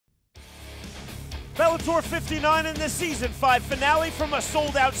Bellator 59 in the Season 5 finale from a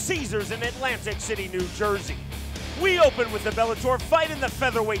sold-out Caesars in Atlantic City, New Jersey. We open with the Bellator fight in the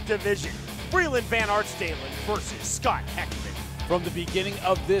featherweight division. Breland Van Artsdalen versus Scott Heckman. From the beginning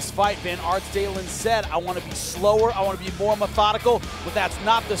of this fight, Van Artsdalen said, I want to be slower, I want to be more methodical, but that's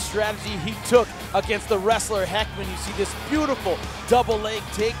not the strategy he took against the wrestler Heckman. You see this beautiful double leg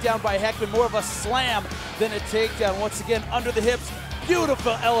takedown by Heckman, more of a slam than a takedown. Once again, under the hips,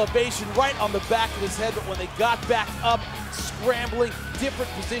 beautiful elevation right on the back of his head, but when they got back up, scrambling,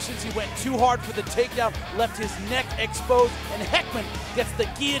 different positions, he went too hard for the takedown, left his neck exposed, and Heckman gets the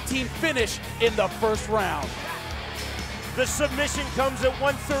guillotine finish in the first round. The submission comes at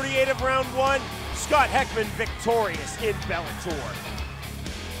 138 of round 1. Scott Heckman victorious in Bellator.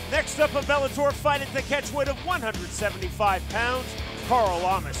 Next up, a Bellator fight at the catchweight of 175 pounds, Carl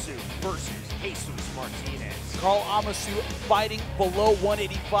Amasu versus Jesus Martinez. Carl Amasu fighting below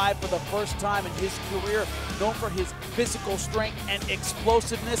 185 for the first time in his career, known for his physical strength and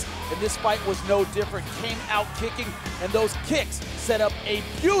explosiveness, and this fight was no different. Came out kicking, and those kicks set up a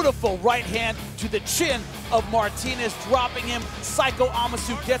beautiful right hand to the chin of Martinez, dropping him. Psycho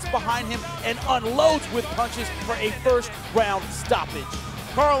Amasu gets behind him and unloads with punches for a first round stoppage.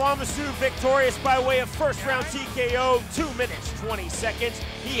 Carl Amasu victorious by way of first round TKO, 2 minutes, 20 seconds.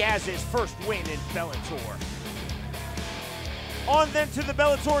 He has his first win in Bellator. On then to the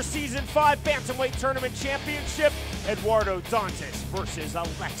Bellator Season 5 Bantamweight Tournament Championship, Eduardo Dantas versus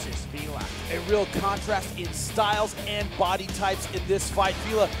Alexis Vila. A real contrast in styles and body types in this fight.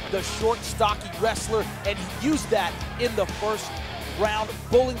 Vila, the short, stocky wrestler, and he used that in the first round,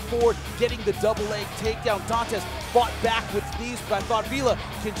 pulling forward, getting the double leg takedown. Dantas fought back with knees, but I thought Vila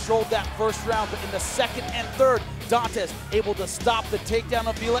controlled that first round. But in the second and third, Dantas able to stop the takedown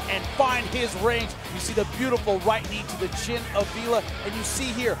of Vila and find his range. You see the beautiful right knee to the chin of Vila, and you see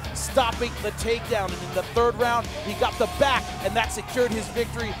here stopping the takedown. And in the third round, he got the back, and that secured his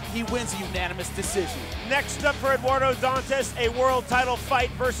victory. He wins a unanimous decision. Next up for Eduardo Dantas, a world title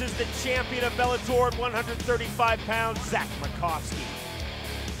fight versus the champion of Bellator at 135 pounds, Zach Makovsky.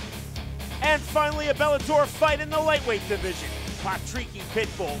 And finally, a Bellator fight in the lightweight division, Patricio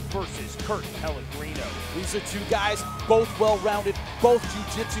Pitbull versus Kurt Pellegrino. These are two guys, both well-rounded, both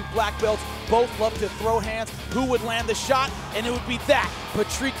jiu-jitsu black belts, both love to throw hands. Who would land the shot? And it would be that,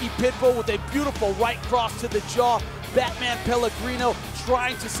 Patricio Pitbull with a beautiful right cross to the jaw. Batman Pellegrino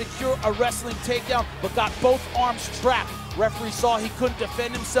trying to secure a wrestling takedown, but got both arms trapped. Referee saw he couldn't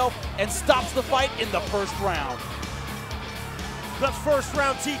defend himself and stops the fight in the first round. The first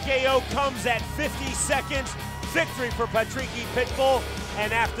round TKO comes at 50 seconds. Victory for Patricio Pitbull,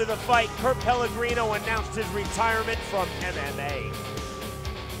 and after the fight, Kurt Pellegrino announced his retirement from MMA.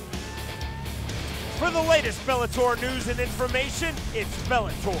 For the latest Bellator news and information, it's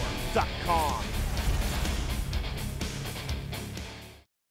Bellator.com.